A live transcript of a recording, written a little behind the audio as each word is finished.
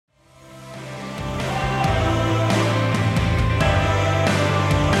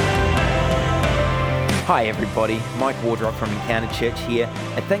Hi everybody, Mike Wardrop from Encounter Church here,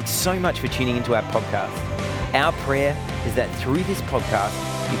 and thanks so much for tuning into our podcast. Our prayer is that through this podcast,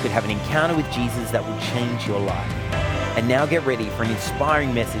 you could have an encounter with Jesus that will change your life. And now get ready for an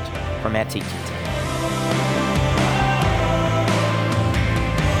inspiring message from our teaching team.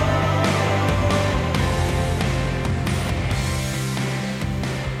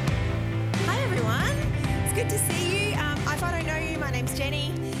 Hi everyone, it's good to see you. If I don't know you, my name's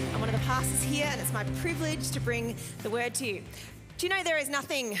Jenny. I'm one of the pastors here, and it's my privilege to bring the word to you. Do you know there is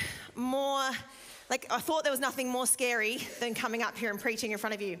nothing more, I thought there was nothing more scary than coming up here and preaching in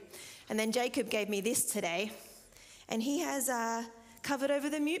front of you. And then Jacob gave me this today, and he has covered over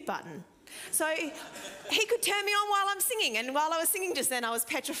the mute button. So he could turn me on while I'm singing, and while I was singing just then, I was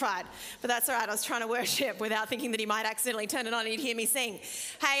petrified. But that's all right, I was trying to worship without thinking that he might accidentally turn it on and he'd hear me sing.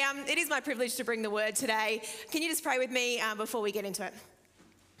 Hey, it is my privilege to bring the word today. Can you just pray with me before we get into it?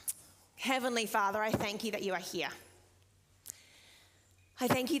 Heavenly Father, I thank you that you are here. I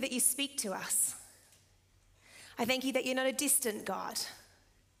thank you that you speak to us. I thank you that you're not a distant God.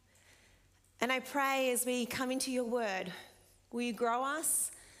 And I pray as we come into your word, will you grow us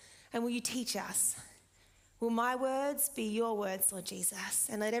and will you teach us? Will my words be your words, Lord Jesus,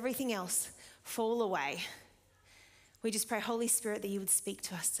 and let everything else fall away? We just pray, Holy Spirit, that you would speak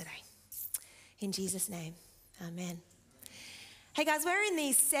to us today. In Jesus' name, amen. Hey guys, we're in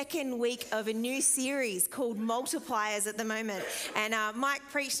the second week of a new series called Multipliers at the moment. And Mike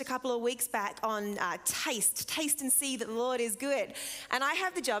preached a couple of weeks back on taste and see that the Lord is good. And I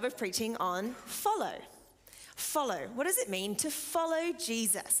have the job of preaching on follow. Follow. What does it mean to follow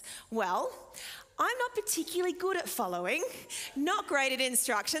Jesus? Well, I'm not particularly good at following, not great at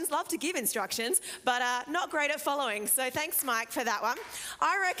instructions, love to give instructions, but not great at following. So thanks, Mike, for that one.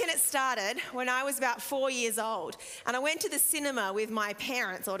 I reckon it started when I was about 4 years old, and I went to the cinema with my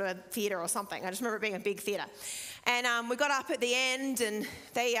parents, or to a theatre or something. I just remember it being a big theatre. And we got up at the end, and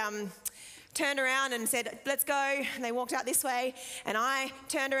they turned around and said, let's go. And they walked out this way, and I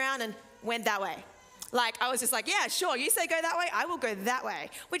turned around and went that way. I was just like, yeah, sure, you say go that way, I will go that way,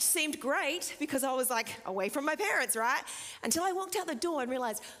 which seemed great because I was away from my parents, right? Until I walked out the door and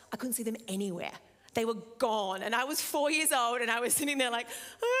realized I couldn't see them anywhere. They were gone, and I was 4 years old, and I was sitting there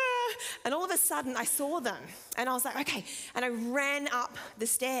and all of a sudden I saw them, and I was like, okay, and I ran up the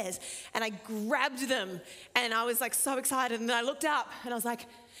stairs, and I grabbed them, and I was so excited, and then I looked up, and I was like,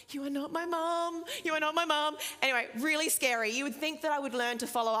 you are not my mom. You are not my mom. Anyway, really scary. You would think that I would learn to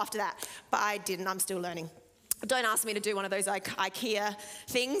follow after that, but I didn't. I'm still learning. Don't ask me to do one of those IKEA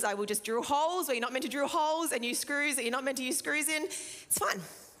things. I will just drill holes where you're not meant to drill holes and use screws that you're not meant to use screws in. It's fine.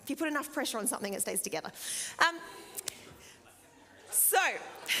 If you put enough pressure on something, it stays together. So,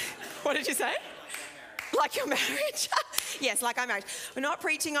 what did you say? Like your marriage? Yes, like our marriage. We're not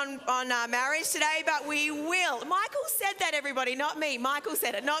preaching on marriage today, but we will. Michael said that, everybody, not me. Michael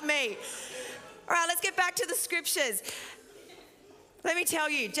said it, not me. All right, let's get back to the scriptures. Let me tell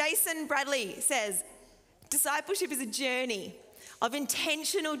you, Jason Bradley says, discipleship is a journey of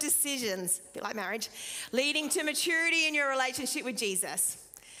intentional decisions, a bit like marriage, leading to maturity in your relationship with Jesus,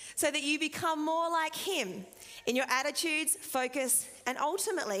 so that you become more like him in your attitudes, focus, and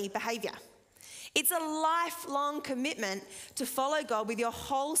ultimately behavior. It's a lifelong commitment to follow God with your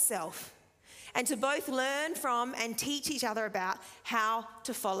whole self and to both learn from and teach each other about how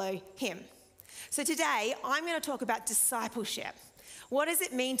to follow him. So today, I'm going to talk about discipleship. What does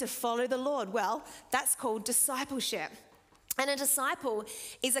it mean to follow the Lord? Well, that's called discipleship. And a disciple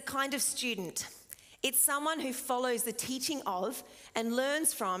is a kind of student. It's someone who follows the teaching of and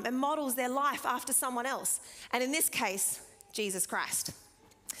learns from and models their life after someone else. And in this case, Jesus Christ.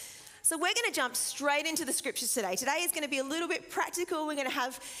 So we're going to jump straight into the scriptures today. Today is going to be a little bit practical. We're going to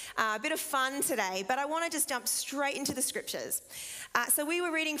have a bit of fun today, but I want to just jump straight into the scriptures. So we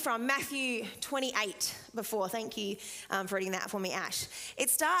were reading from Matthew 28 before. Thank you for reading that for me, Ash. It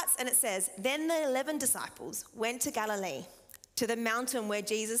starts and it says, "Then the 11 disciples went to Galilee, to the mountain where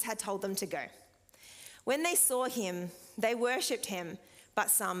Jesus had told them to go. When they saw him, they worshipped him, but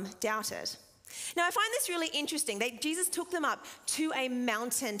some doubted." Now, I find this really interesting. Jesus took them up to a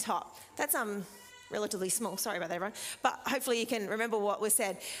mountaintop. That's relatively small. Sorry about that, everyone. But hopefully you can remember what was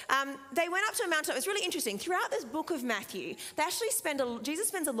said. They went up to a mountaintop. It was really interesting. Throughout this book of Matthew, Jesus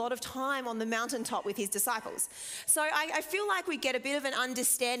spends a lot of time on the mountaintop with his disciples. So I feel like we get a bit of an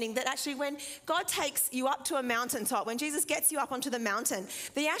understanding that actually when God takes you up to a mountaintop, when Jesus gets you up onto the mountain,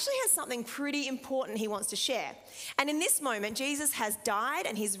 that he actually has something pretty important he wants to share. And in this moment, Jesus has died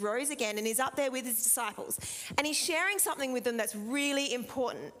and he's rose again and he's up there with his disciples. And he's sharing something with them that's really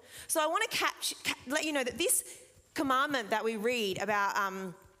important. So I want to let you know that this commandment that we read about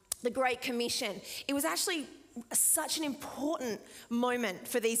the Great Commission, it was actually such an important moment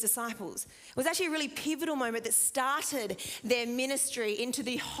for these disciples. It was actually a really pivotal moment that started their ministry into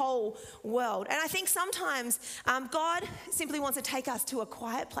the whole world. And I think sometimes God simply wants to take us to a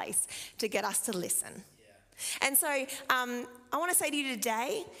quiet place to get us to listen. Yeah. And so I want to say to you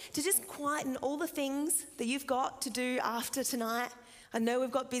today to just quieten all the things that you've got to do after tonight. I know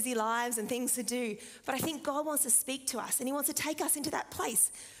we've got busy lives and things to do, but I think God wants to speak to us and he wants to take us into that place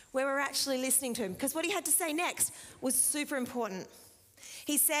where we're actually listening to him. Because what he had to say next was super important.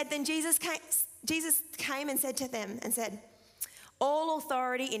 He said, then Jesus came and said to them and said, all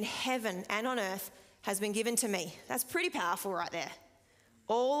authority in heaven and on earth has been given to me. That's pretty powerful right there.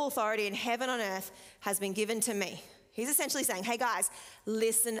 All authority in heaven and on earth has been given to me. He's essentially saying, hey guys,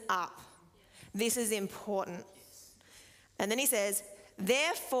 listen up. This is important. And then he says,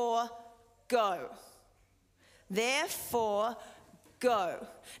 therefore go. Therefore go.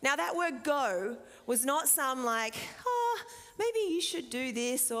 Now that word go was not some like, maybe you should do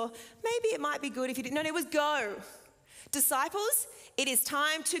this, or maybe it might be good if you did. No, it was go. Disciples, it is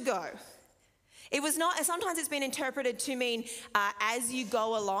time to go. It was not, sometimes it's been interpreted to mean as you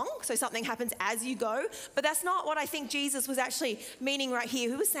go along, so something happens as you go, but that's not what I think Jesus was actually meaning right here.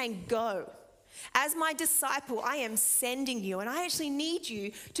 He was saying go. As my disciple, I am sending you, and I actually need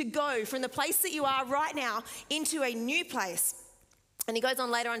you to go from the place that you are right now into a new place. And he goes on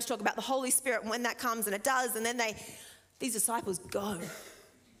later on to talk about the Holy Spirit and when that comes, and it does, and then these disciples go.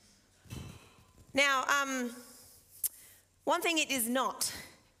 Now, one thing it is not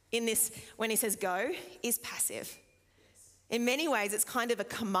in this, when he says go, is passive. In many ways, it's kind of a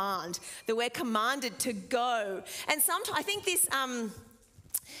command, that we're commanded to go. And sometimes, I think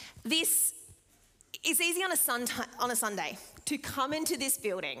this is easy on a Sunday to come into this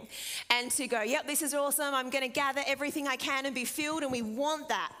building and to go, yep, this is awesome. I'm going to gather everything I can and be filled, and we want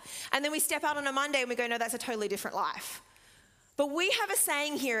that. And then we step out on a Monday and we go, no, that's a totally different life. But we have a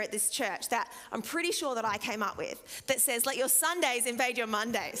saying here at this church that I'm pretty sure that I came up with that says, let your Sundays invade your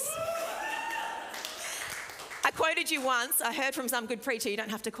Mondays. I quoted you once. I heard from some good preacher. You don't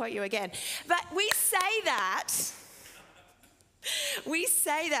have to quote you again. But we say that. We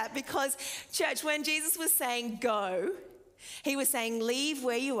say that because, church, when Jesus was saying go, he was saying leave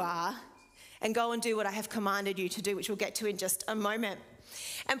where you are and go and do what I have commanded you to do, which we'll get to in just a moment.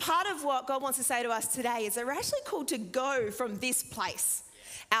 And part of what God wants to say to us today is that we're actually called to go from this place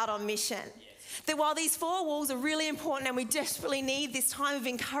out on mission. That while these four walls are really important and we desperately need this time of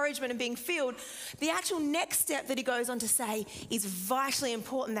encouragement and being filled, the actual next step that he goes on to say is vitally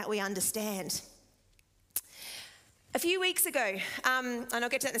important that we understand. A few weeks ago, and I'll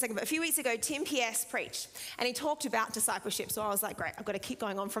get to that in a second, but a few weeks ago, Tim Pierce preached and he talked about discipleship. So I was like, great, I've got to keep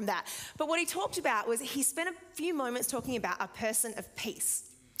going on from that. But what he talked about was he spent a few moments talking about a person of peace.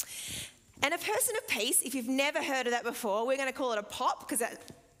 And a person of peace, if you've never heard of that before, we're going to call it a pop because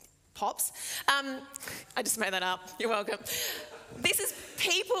that pops. I just made that up. You're welcome. This is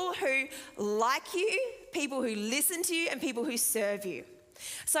people who like you, people who listen to you, and people who serve you.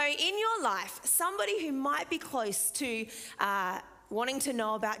 So in your life, somebody who might be close to wanting to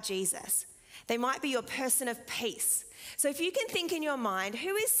know about Jesus, they might be your person of peace. So if you can think in your mind,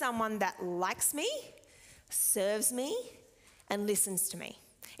 who is someone that likes me, serves me, and listens to me?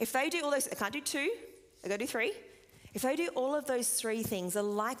 If they do all those, I can't do two, I got to do three. If they do all of those three things, the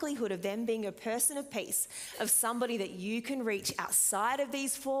likelihood of them being a person of peace, of somebody that you can reach outside of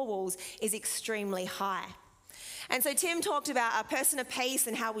these four walls, is extremely high. And so Tim talked about a person of peace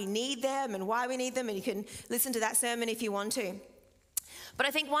and how we need them and why we need them, and you can listen to that sermon if you want to. But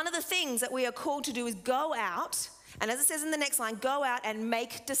I think one of the things that we are called to do is go out, and as it says in the next line, go out and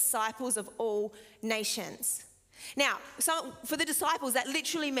make disciples of all nations. Now, for the disciples, that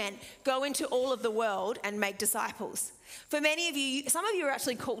literally meant go into all of the world and make disciples. For many of you, some of you are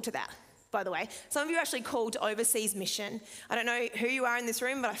actually called to that, by the way. Some of you are actually called to overseas mission. I don't know who you are in this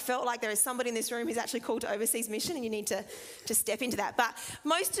room, but I felt like there is somebody in this room who's actually called to overseas mission, and you need to step into that. But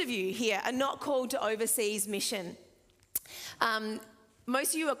most of you here are not called to overseas mission.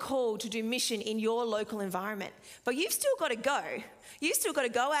 Most of you are called to do mission in your local environment, but you've still got to go. You've still got to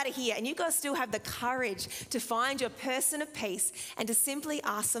go out of here, and you've got to still have the courage to find your person of peace and to simply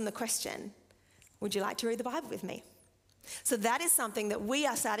ask them the question, would you like to read the Bible with me? So that is something that we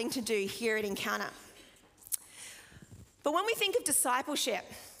are starting to do here at Encounter. But when we think of discipleship,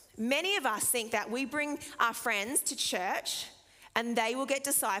 many of us think that we bring our friends to church and they will get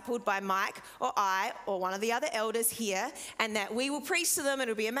discipled by Mike or I or one of the other elders here, and that we will preach to them and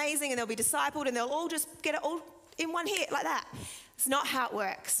it'll be amazing and they'll be discipled and they'll all just get it all. in one hit like that. It's not how it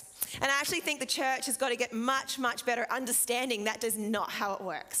works. And I actually think the church has got to get much, much better understanding that is not how it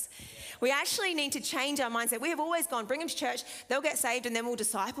works. We actually need to change our mindset. We have always gone, bring them to church, they'll get saved and then we'll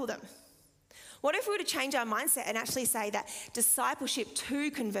disciple them. What if we were to change our mindset and actually say that discipleship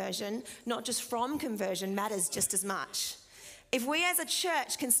to conversion, not just from conversion, matters just as much? If we as a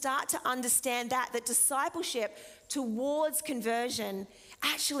church can start to understand that discipleship towards conversion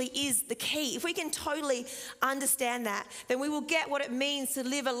actually is the key. If we can totally understand that, then we will get what it means to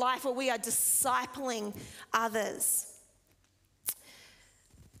live a life where we are discipling others.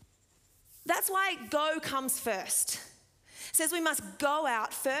 That's why go comes first. It says we must go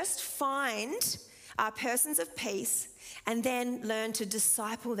out, first find our persons of peace, and then learn to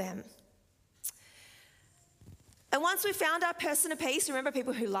disciple them. And once we've found our person of peace, remember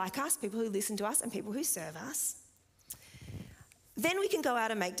people who like us, people who listen to us, and people who serve us, then we can go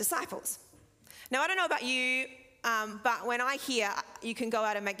out and make disciples. Now, I don't know about you, but when I hear you can go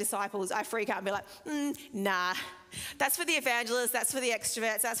out and make disciples, I freak out and be like, nah. That's for the evangelists, that's for the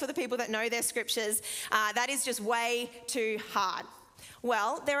extroverts, that's for the people that know their scriptures. That is just way too hard.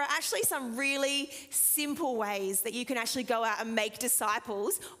 Well, there are actually some really simple ways that you can actually go out and make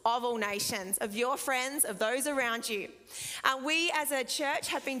disciples of all nations, of your friends, of those around you. We as a church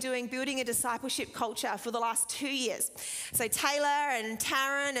have been building a discipleship culture for the last 2 years. So Taylor and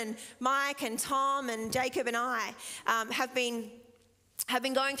Taryn and Mike and Tom and Jacob and I have been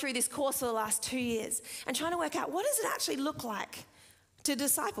going through this course for the last 2 years and trying to work out what does it actually look like to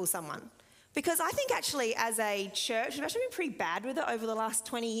disciple someone. Because I think actually as a church, we've actually been pretty bad with it over the last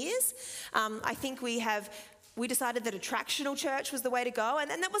 20 years. I think we decided that attractional church was the way to go,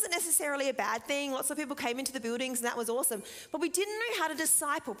 and that wasn't necessarily a bad thing. Lots of people came into the buildings and that was awesome. But we didn't know how to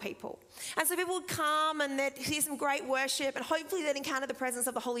disciple people. And so people would come and they'd hear some great worship and hopefully they'd encounter the presence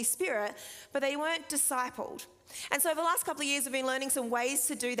of the Holy Spirit, but they weren't discipled. And so over the last couple of years, we've been learning some ways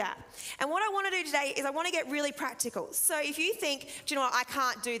to do that. And what I want to do today is I want to get really practical. So if you think, do you know what, I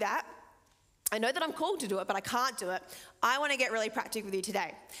can't do that. I know that I'm called to do it, but I can't do it. I want to get really practical with you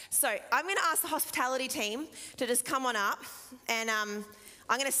today. So I'm going to ask the hospitality team to just come on up, and I'm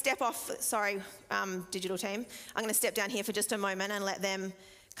going to step off, digital team. I'm going to step down here for just a moment and let them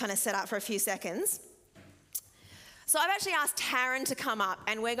kind of set up for a few seconds. So I've actually asked Taryn to come up,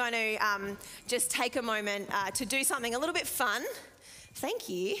 and we're going to just take a moment to do something a little bit fun. Thank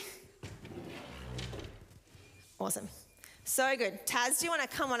you. Awesome. So good. Taz, do you want to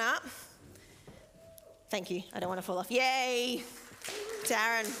come on up? Thank you. I don't want to fall off. Yay,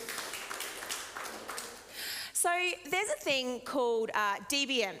 Darren. So there's a thing called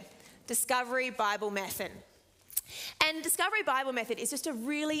DBM, Discovery Bible Method. And Discovery Bible Method is just a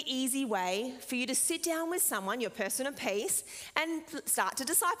really easy way for you to sit down with someone, your person of peace, and start to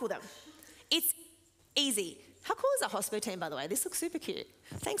disciple them. It's easy. How cool is that hospital team, by the way? This looks super cute.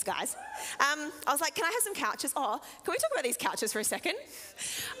 Thanks, guys. I was like, can I have some couches? Oh, can we talk about these couches for a second?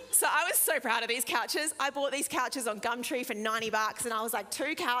 So I was so proud of these couches. I bought these couches on Gumtree for $90, and I was like,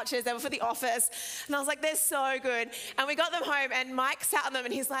 2 couches. They were for the office. And I was like, they're so good. And we got them home, and Mike sat on them,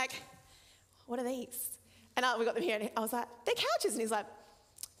 and he's like, what are these? And we got them here, and I was like, they're couches. And he's like,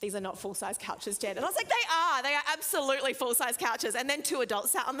 these are not full-size couches, Jen. And I was like, they are absolutely full-size couches. And then 2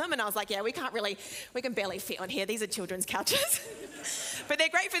 adults sat on them, and I was like, yeah, we can barely fit on here. These are children's couches. But they're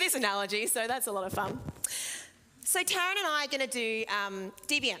great for this analogy, so that's a lot of fun. So Taryn and I are going to do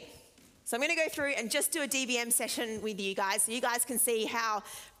DBM. So I'm going to go through and just do a DBM session with you guys so you guys can see how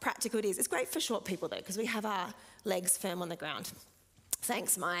practical it is. It's great for short people, though, because we have our legs firm on the ground.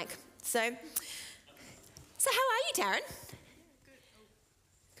 Thanks, Mike. So how are you, Taryn?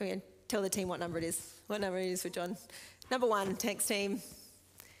 Can we tell the team what number it is? What number it is for John? Number 1, thanks team.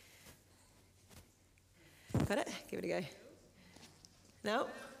 Got it? Give it a go. No?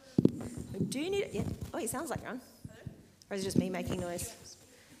 We do need it. Yeah. Oh, it sounds like you're on. Or is it just me making noise?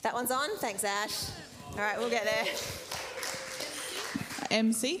 That one's on? Thanks, Ash. All right, we'll get there.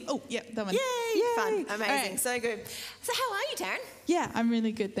 MC. Oh, yeah, that one. Yay! Fun. Amazing. Right. So good. So how are you, Taryn? Yeah, I'm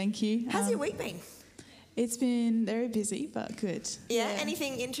really good, thank you. How's your week been? It's been very busy, but good. Yeah?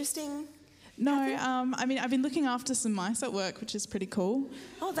 Anything interesting? No, I've been looking after some mice at work, which is pretty cool.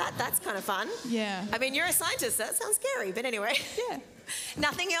 Oh, that's kind of fun. Yeah. I mean, you're a scientist, so that sounds scary, but anyway. Yeah.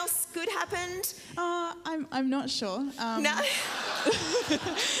 Nothing else good happened? I'm not sure. No?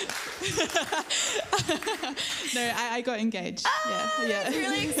 No, I got engaged. Oh, yeah. It's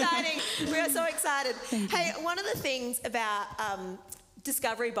really exciting. We are so excited. Hey, one of the things about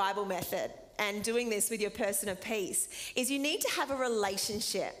Discovery Bible Method and doing this with your person of peace is you need to have a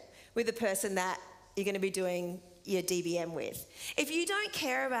relationship with the person that you're going to be doing your DBM with. If you don't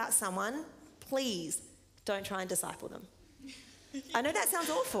care about someone, please don't try and disciple them. I know that sounds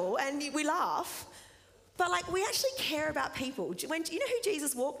awful and we laugh, but like we actually care about people. When, you know who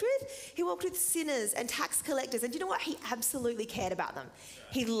Jesus walked with? He walked with sinners and tax collectors, and do you know what? He absolutely cared about them.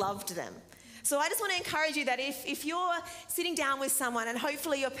 He loved them. So I just want to encourage you that if you're sitting down with someone and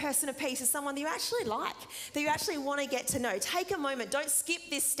hopefully your person of peace is someone that you actually like, that you actually want to get to know, take a moment. Don't skip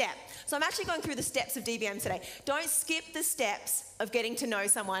this step. So I'm actually going through the steps of DBM today. Don't skip the steps of getting to know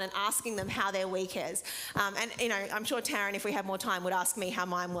someone and asking them how their week is. And, you know, I'm sure Taryn, if we had more time, would ask me how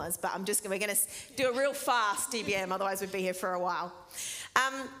mine was, but we're going to do a real fast DBM, otherwise we'd be here for a while.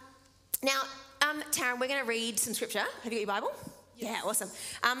 Now, Taryn, we're going to read some scripture. Have you got your Bible? Yeah, awesome.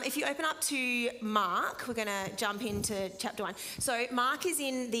 If you open up to Mark, we're going to jump into chapter 1. So Mark is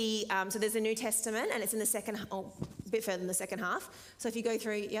in the, so there's a New Testament and it's in the second, a bit further than the second half. So if you go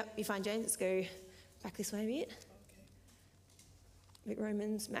through, yep, you find James, let's go back this way a bit.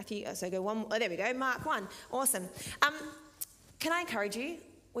 Romans, Matthew, so go one, oh, there we go, Mark 1, awesome. Can I encourage you,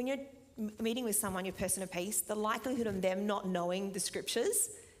 when you're meeting with someone, your person of peace, the likelihood of them not knowing the scriptures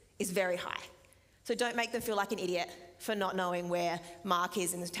is very high. So don't make them feel like an idiot for not knowing where Mark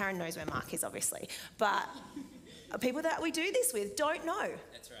is, and Taryn knows where Mark is, obviously. But people that we do this with don't know.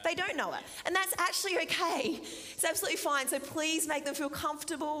 That's right. They don't know it. And that's actually okay. It's absolutely fine. So please make them feel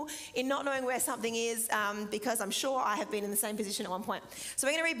comfortable in not knowing where something is, because I'm sure I have been in the same position at one point. So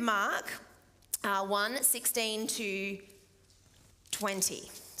we're going to read Mark 1:16 to 20.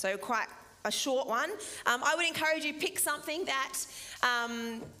 So quite a short one. I would encourage you, pick something that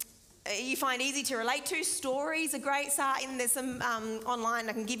you find easy to relate to. Stories are great. There's some online,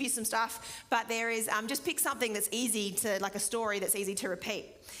 I can give you some stuff, but there is, just pick something that's easy to, like a story that's easy to repeat.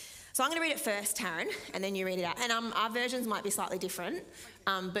 So I'm going to read it first, Taryn, and then you read it out. And our versions might be slightly different,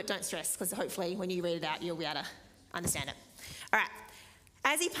 but don't stress, because hopefully when you read it out, you'll be able to understand it. All right.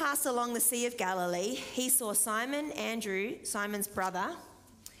 As he passed along the Sea of Galilee, he saw Simon, Andrew, Simon's brother,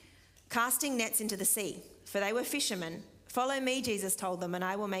 casting nets into the sea, for they were fishermen. "Follow me," Jesus told them, "and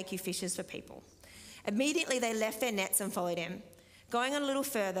I will make you fishers for people." Immediately they left their nets and followed him. Going on a little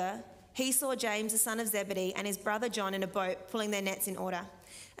further, he saw James, the son of Zebedee, and his brother John in a boat, pulling their nets in order.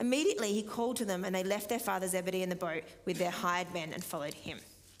 Immediately he called to them, and they left their father Zebedee in the boat with their hired men and followed him.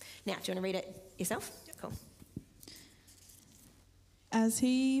 Now, do you want to read it yourself? Yep. Cool. As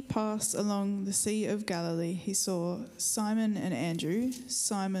he passed along the Sea of Galilee, he saw Simon and Andrew,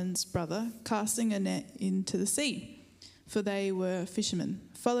 Simon's brother, casting a net into the sea, for they were fishermen.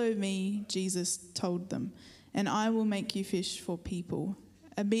 "Follow me," Jesus told them, "and I will make you fish for people."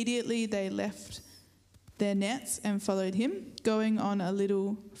 Immediately they left their nets and followed him. Going on a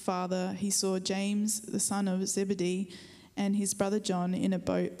little farther, he saw James, the son of Zebedee, and his brother John in a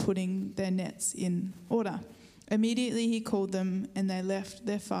boat putting their nets in order. Immediately he called them, and they left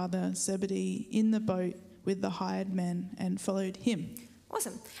their father Zebedee in the boat with the hired men and followed him.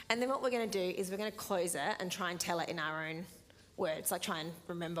 Awesome. And then what we're going to do is we're going to close it and try and tell it in our own words, like try and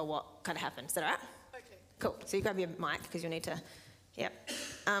remember what kind of happened. Is that all right? Okay. Cool. So you grab your mic because you'll need to, yep.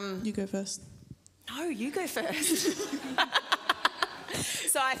 You go first. No, you go first.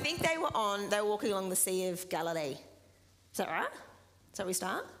 So I think they were walking along the Sea of Galilee. Is that right? Is that where we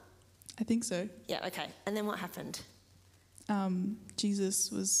start? I think so. Yeah, okay. And then what happened?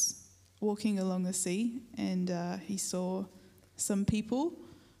 Jesus was walking along the sea, and he saw some people.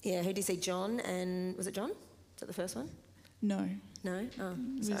 Yeah, who did he see? John and... Was it John? Is that the first one? No. No? Oh,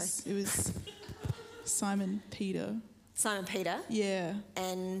 It was Simon Peter. Simon Peter? Yeah.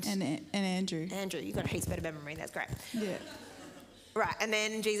 And Andrew. Andrew, you've got a heaps better memory. That's great. Yeah. Right, and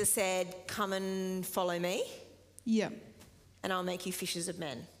then Jesus said, "Come and follow me. Yeah. And I'll make you fishers of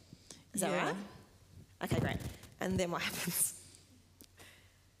men." Is that right? Okay, great. And then what happens?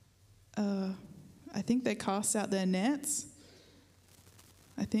 I think they cast out their nets.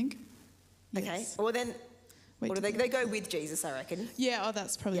 I think. Okay. Yes. Well then, they go with Jesus, I reckon. Yeah.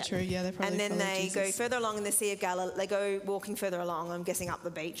 that's probably true. Yeah, they probably. And then they Jesus. go further along in the Sea of Galilee. They go walking further along. I'm guessing up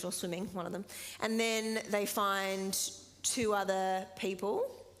the beach or swimming, one of them. And then they find two other people.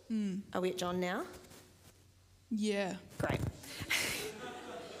 Are we at John now? Yeah. Great.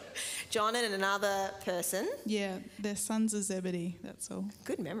 John and another person. Yeah, they're sons of Zebedee, that's all.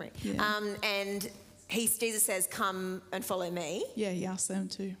 Good memory. Yeah. And Jesus says, "Come and follow me." Yeah, he asked them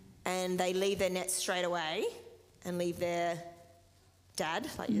to. And they leave their nets straight away and leave their dad,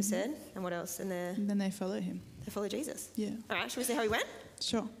 like you said. And what else? And then they follow him. They follow Jesus. Yeah. All right, shall we see how he went?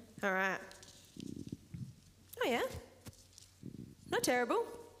 Sure. All right. Oh, yeah. Not terrible.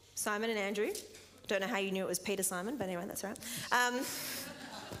 Simon and Andrew. Don't know how you knew it was Peter Simon, but anyway, that's all right.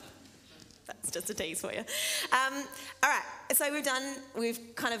 That's just a tease for you. All right, So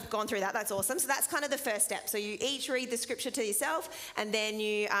we've kind of gone through that. That's awesome. So that's kind of the first step. So you each read the scripture to yourself, and then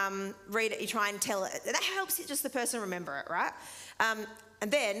you read it, you try and tell it. That helps just the person remember it, right?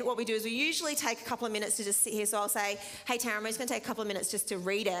 And then what we do is we usually take a couple of minutes to just sit here. So I'll say, hey, Tara, I'm just going to take a couple of minutes just to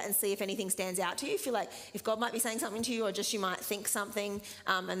read it and see if anything stands out to you. Feel like if God might be saying something to you, or just you might think something,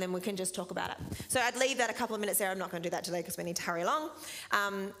 and then we can just talk about it. So I'd leave that a couple of minutes there. I'm not going to do that today because we need to hurry along.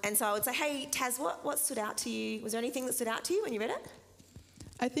 And so I would say, hey, Taz, what stood out to you? Was there anything that stood out to you when you read it?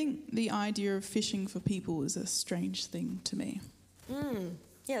 I think the idea of fishing for people is a strange thing to me.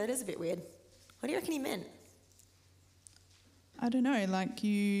 Yeah, that is a bit weird. What do you reckon he meant? I don't know, like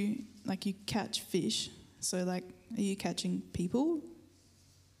you catch fish, so like, are you catching people?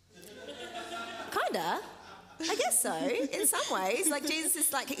 Kinda. I guess so, in some ways. Like Jesus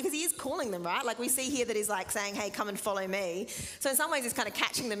is like, because he is calling them, right? Like we see here that he's like saying, hey, come and follow me. So in some ways he's kind of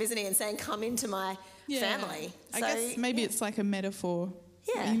catching them, isn't he? And saying, come into my family. I guess maybe it's like a metaphor.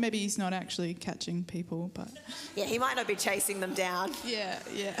 Yeah. Maybe he's not actually catching people, but... Yeah, he might not be chasing them down. Yeah.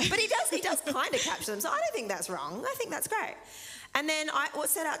 But he does kind of capture them, so I don't think that's wrong. I think that's great. And then what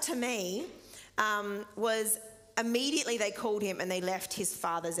stood out to me was immediately they called him and they left his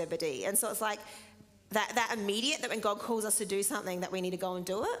father Zebedee. And so it's like that immediate, that when God calls us to do something, that we need to go and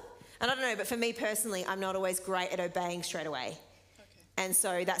do it. And I don't know, but for me personally, I'm not always great at obeying straight away. Okay. And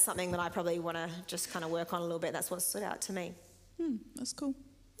so that's something that I probably want to just kind of work on a little bit. That's what stood out to me. That's cool.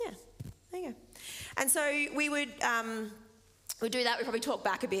 Yeah, there you go. And so we would we'd do that. We'd probably talk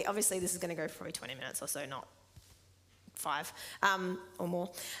back a bit. Obviously, this is going to go for probably 20 minutes or so, not 5 or more.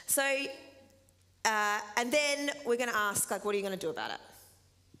 So, and then we're going to ask, like, what are you going to do about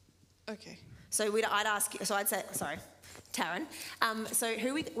it? Okay. So I'd say, sorry, Taryn. So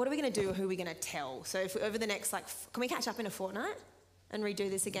what are we going to do, or who are we going to tell? So if over the next, can we catch up in a fortnight and redo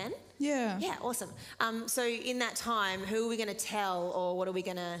this again? Yeah. Yeah, awesome. So in that time, who are we going to tell, or what are we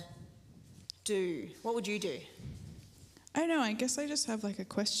going to do? What would you do? I don't know. I guess I just have like a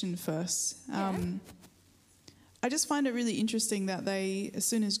question first. Yeah. I just find it really interesting that as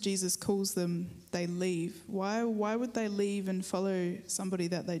soon as Jesus calls them, they leave. Why would they leave and follow somebody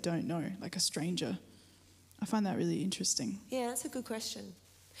that they don't know, like a stranger? I find that really interesting. Yeah, that's a good question.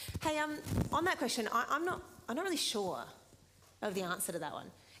 Hey, on that question, I'm not really sure of the answer to that one.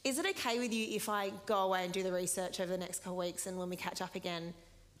 Is it okay with you if I go away and do the research over the next couple of weeks, and when we catch up again,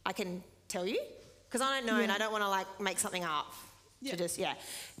 I can tell you? Because I don't know, and I don't want to make something up.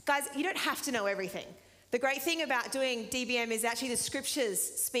 Guys, you don't have to know everything. The great thing about doing DBM is actually the scriptures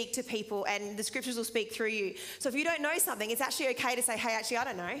speak to people, and the scriptures will speak through you. So if you don't know something, it's actually okay to say, hey, actually, I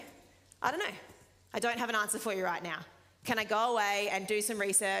don't know. I don't have an answer for you right now. Can I go away and do some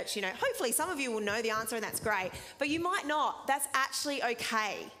research? Hopefully some of you will know the answer, and that's great. But you might not. That's actually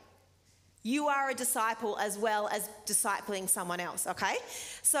okay. You are a disciple as well as discipling someone else, okay?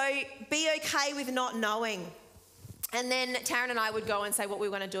 So be okay with not knowing. And then Taryn and I would go and say what we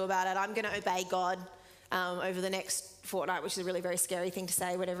want to do about it. I'm going to obey God over the next fortnight, which is a really very scary thing to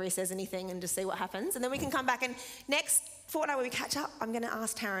say, whenever he says anything, and just see what happens. And then we can come back, and next fortnight when we catch up, I'm going to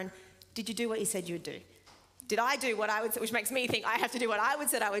ask Taryn, did you do what you said you would do? Did I do what I would say, which makes me think I have to do what I would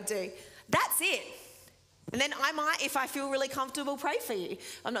said I would do. That's it. And then I might, if I feel really comfortable, pray for you.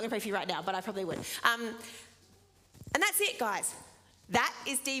 I'm not going to pray for you right now, but I probably would. And that's it, guys. That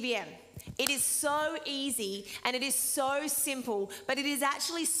is DBM. It is so easy and it is so simple, but it is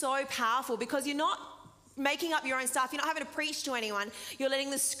actually so powerful, because you're not making up your own stuff. You're not having to preach to anyone. You're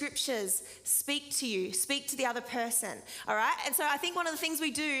letting the scriptures speak to you, speak to the other person, all right? And so I think one of the things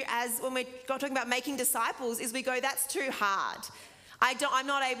we do when we're talking about making disciples is we go, that's too hard. I'm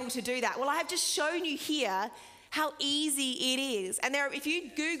not able to do that. Well, I have just shown you here how easy it is. And if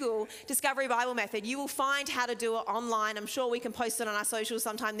you Google Discovery Bible Method, you will find how to do it online. I'm sure we can post it on our socials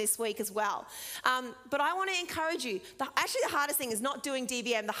sometime this week as well. But I want to encourage you. Actually, the hardest thing is not doing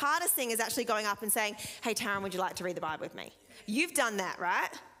DBM. The hardest thing is actually going up and saying, hey, Taryn, would you like to read the Bible with me? You've done that, right?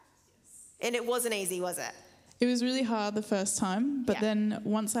 Yes. And it wasn't easy, was it? It was really hard the first time, but then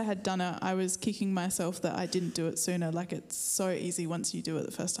once I had done it, I was kicking myself that I didn't do it sooner. Like, it's so easy once you do it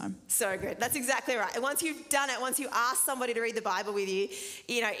the first time. So good. That's exactly right. And once you've done it, once you ask somebody to read the Bible with you,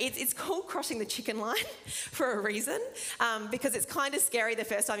 it's called crossing the chicken line for a reason, because it's kind of scary the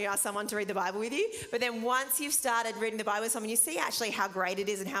first time you ask someone to read the Bible with you. But then once you've started reading the Bible with someone, you see actually how great it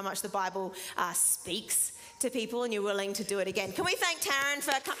is and how much the Bible speaks to people, and you're willing to do it again. Can we thank Taryn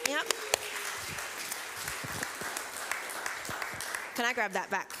for coming up? Can I grab that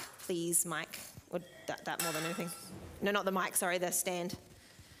back, please, Mike? Or that more than anything? No, not the mic, sorry, the stand.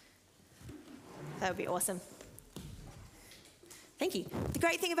 That would be awesome. Thank you. The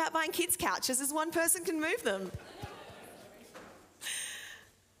great thing about buying kids' couches is one person can move them.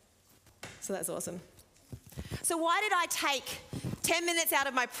 So that's awesome. So why did I take 10 minutes out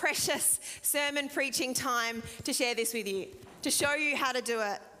of my precious sermon preaching time to share this with you, to show you how to do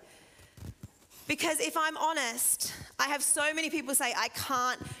it? Because if I'm honest, I have so many people say, I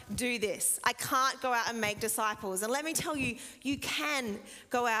can't do this. I can't go out and make disciples. And let me tell you, you can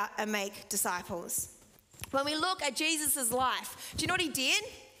go out and make disciples. When we look at Jesus' life, do you know what he did?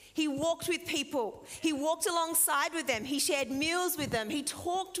 He walked with people. He walked alongside with them. He shared meals with them. He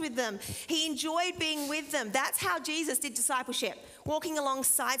talked with them. He enjoyed being with them. That's how Jesus did discipleship, walking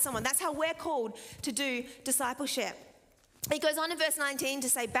alongside someone. That's how we're called to do discipleship. He goes on in verse 19 to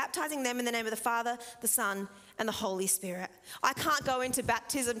say, baptizing them in the name of the Father, the Son, and the Holy Spirit. I can't go into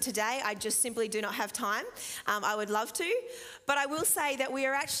baptism today. I just simply do not have time. I would love to. But I will say that we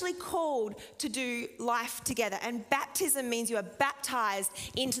are actually called to do life together. And baptism means you are baptized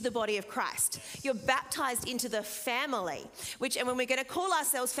into the body of Christ. You're baptized into the family, and when we're going to call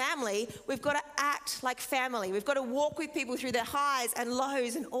ourselves family, we've got to act like family. We've got to walk with people through their highs and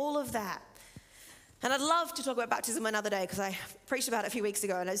lows and all of that. And I'd love to talk about baptism another day because I preached about it a few weeks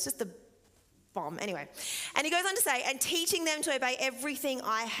ago and it's just the bomb. Anyway, and he goes on to say, and teaching them to obey everything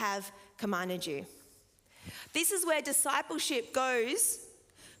I have commanded you. This is where discipleship goes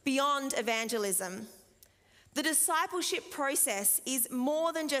beyond evangelism. The discipleship process is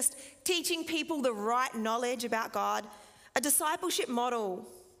more than just teaching people the right knowledge about God. A discipleship model,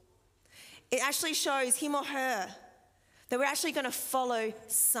 it actually shows him or her that we're actually going to follow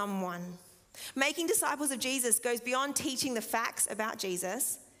someone. Making disciples of Jesus goes beyond teaching the facts about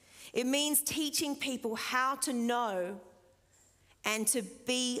Jesus. It means teaching people how to know and to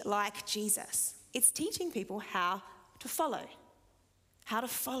be like Jesus. It's teaching people how to follow. How to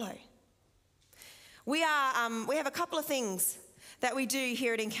follow. We have a couple of things that we do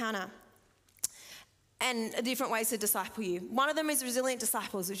here at Encounter and different ways to disciple you. One of them is Resilient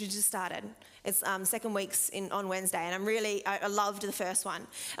Disciples, which we just started. It's second weeks on Wednesday, and I loved the first one.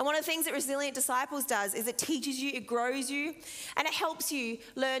 And one of the things that Resilient Disciples does is it teaches you, it grows you, and it helps you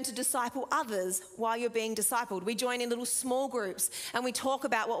learn to disciple others while you're being discipled. We join in little small groups, and we talk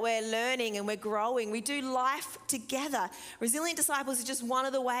about what we're learning, and we're growing. We do life together. Resilient Disciples is just one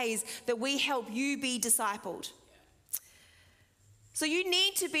of the ways that we help you be discipled. So you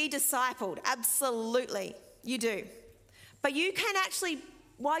need to be discipled, absolutely, you do. But you can actually,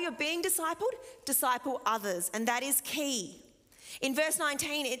 while you're being discipled, disciple others, and that is key. In verse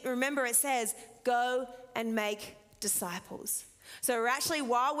 19, remember it says, go and make disciples. So we're actually,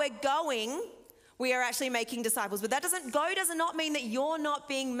 while we're going, we are actually making disciples. But that does not mean that you're not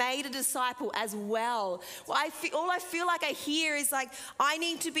being made a disciple as well. All I feel like I hear is like, I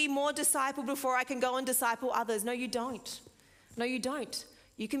need to be more discipled before I can go and disciple others. No, you don't. No, you don't.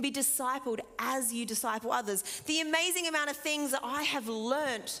 You can be discipled as you disciple others. The amazing amount of things that I have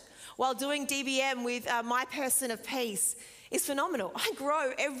learnt while doing DBM with my person of peace is phenomenal. I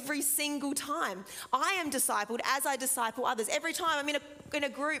grow every single time. I am discipled as I disciple others. Every time I'm in a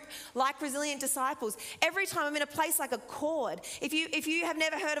group like Resilient Disciples, every time I'm in a place like a chord. If you have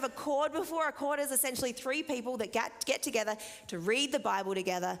never heard of a chord before, a chord is essentially three people that get together to read the Bible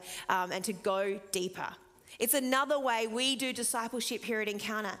together and to go deeper. It's another way we do discipleship here at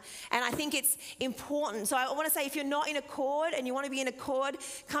Encounter. And I think it's important. So I want to say, if you're not in a chord and you want to be in a chord,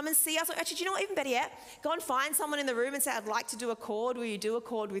 come and see us. Actually, do you know what, even better yet? Go and find someone in the room and say, I'd like to do a chord. Will you do a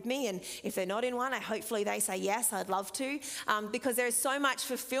chord with me? And if they're not in one, hopefully they say, yes, I'd love to. Because there is so much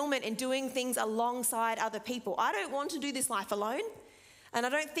fulfillment in doing things alongside other people. I don't want to do this life alone. And I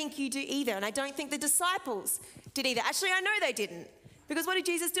don't think you do either. And I don't think the disciples did either. Actually, I know they didn't. Because what did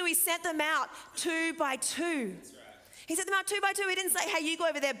Jesus do? He sent them out 2 by 2. That's right. He sent them out 2 by 2. He didn't say, hey, you go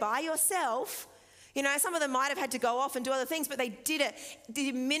over there by yourself. You know, some of them might have had to go off and do other things, but they did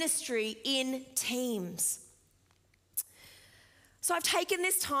ministry in teams. So I've taken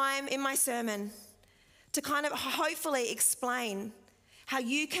this time in my sermon to kind of hopefully explain how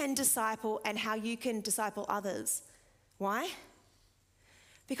you can disciple and how you can disciple others. Why?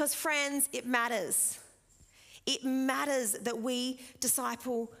 Because, friends, it matters. It matters that we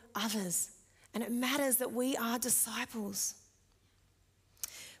disciple others, and it matters that we are disciples.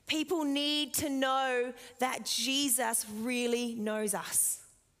 People need to know that Jesus really knows us.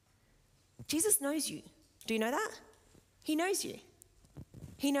 Jesus knows you. Do you know that? He knows you.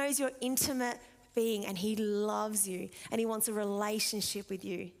 He knows your intimate being, and he loves you, and he wants a relationship with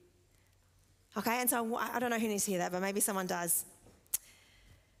you. Okay, and so I don't know who needs to hear that, but maybe someone does.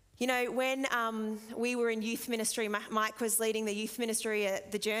 You know, when we were in youth ministry, Mike was leading the youth ministry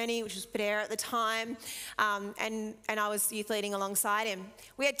at The Journey, which was Padera at the time, and I was youth leading alongside him.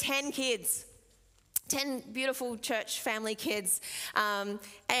 We had 10 kids. 10 beautiful church family kids.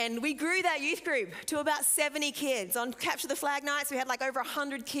 And we grew that youth group to about 70 kids. On Capture the Flag nights, we had like over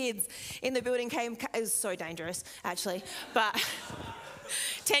 100 kids in the building. It was so dangerous, actually. But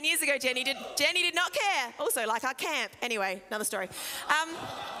 10 years ago, Jenny did not care. Also, like our camp. Anyway, another story.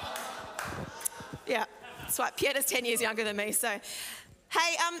 Yeah, that's right. Pieter's 10 years younger than me. So,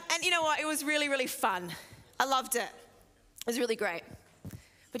 hey, and you know what? It was really, really fun. I loved it. It was really great.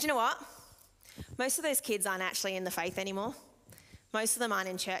 But you know what? Most of those kids aren't actually in the faith anymore. Most of them aren't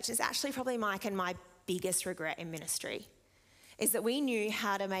in church. It's actually probably Mike and my biggest regret in ministry is that we knew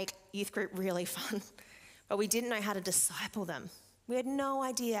how to make youth group really fun, but we didn't know how to disciple them. We had no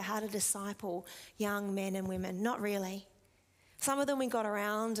idea how to disciple young men and women, not really. Some of them we got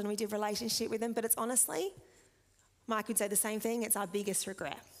around and we did relationship with them, but it's honestly, Mike would say the same thing, it's our biggest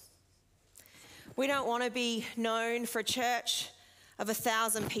regret. We don't want to be known for a church of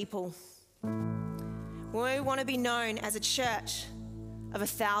 1,000 people. We want to be known as a church of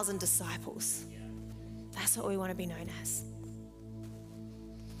 1,000 disciples. That's what we want to be known as.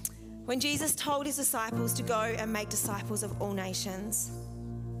 When Jesus told his disciples to go and make disciples of all nations,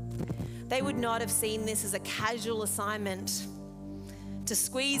 they would not have seen this as a casual assignment to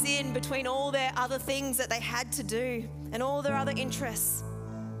squeeze in between all their other things that they had to do and all their other interests.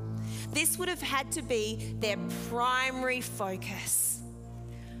 This would have had to be their primary focus.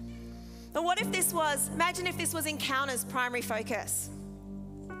 But what if imagine if this was Encounter's primary focus?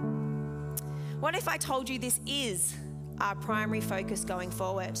 What if I told you this is our primary focus going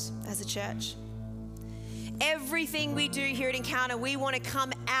forward as a church? Everything we do here at Encounter, we want to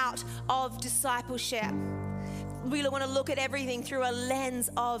come out of discipleship. We want to look at everything through a lens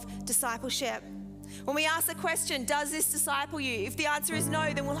of discipleship. When we ask the question, does this disciple you? If the answer is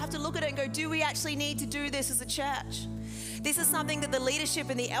no, then we'll have to look at it and go, do we actually need to do this as a church? This is something that the leadership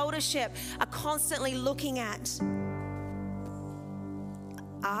and the eldership are constantly looking at.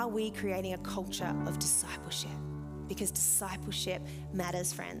 Are we creating a culture of discipleship? Because discipleship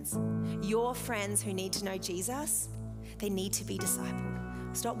matters, friends. Your friends who need to know Jesus, they need to be discipled.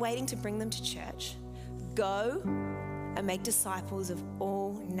 Stop waiting to bring them to church. Go and make disciples of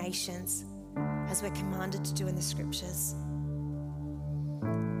all nations, as we're commanded to do in the scriptures.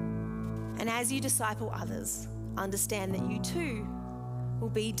 And as you disciple others, understand that you too will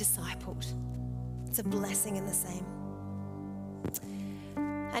be discipled. It's a blessing in the same.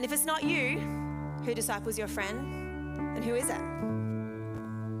 And if it's not you who disciples your friend, then who is it?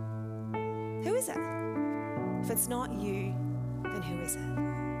 Who is it? If it's not you, then who is it?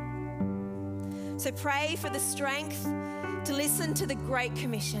 So pray for the strength to listen to the Great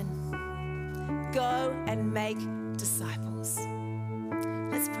Commission. Go and make disciples.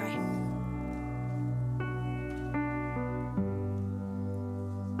 Let's pray.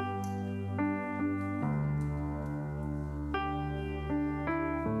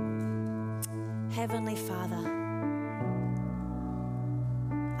 Heavenly Father,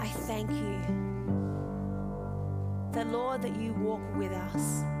 I thank you that, Lord, that you walk with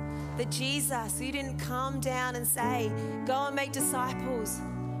us. That Jesus, you didn't come down and say, go and make disciples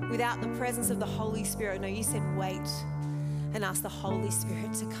without the presence of the Holy Spirit. No, you said wait and ask the Holy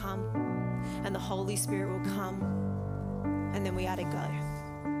Spirit to come, and the Holy Spirit will come, and then we are to go.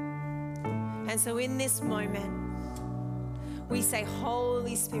 And so in this moment, we say,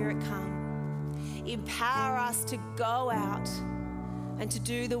 Holy Spirit, come. Empower us to go out and to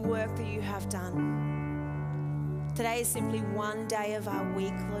do the work that you have done. Today is simply one day of our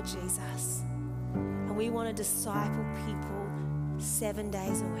week, Lord Jesus. And we want to disciple people 7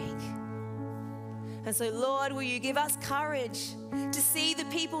 days a week. And so, Lord, will you give us courage to see the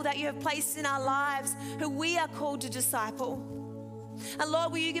people that you have placed in our lives who we are called to disciple? And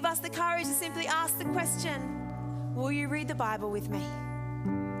Lord, will you give us the courage to simply ask the question, will you read the Bible with me?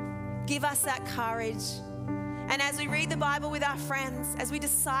 Give us that courage. And as we read the Bible with our friends, as we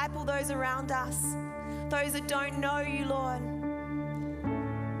disciple those around us, those that don't know you, Lord,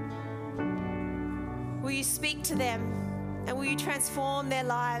 will you speak to them and will you transform their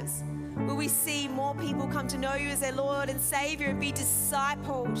lives? Will we see more people come to know you as their Lord and Savior and be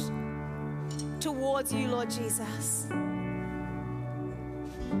discipled towards you, Lord Jesus?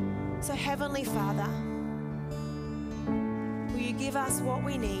 So, Heavenly Father, will you give us what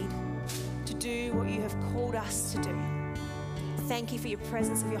we need to do what you have called us to do? Thank you for your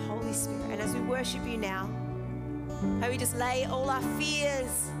presence of your Holy Spirit. And as we worship you now, may we just lay all our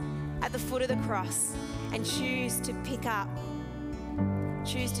fears at the foot of the cross and choose to pick up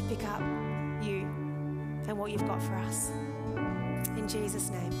you and what you've got for us. In Jesus'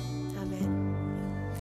 name, amen.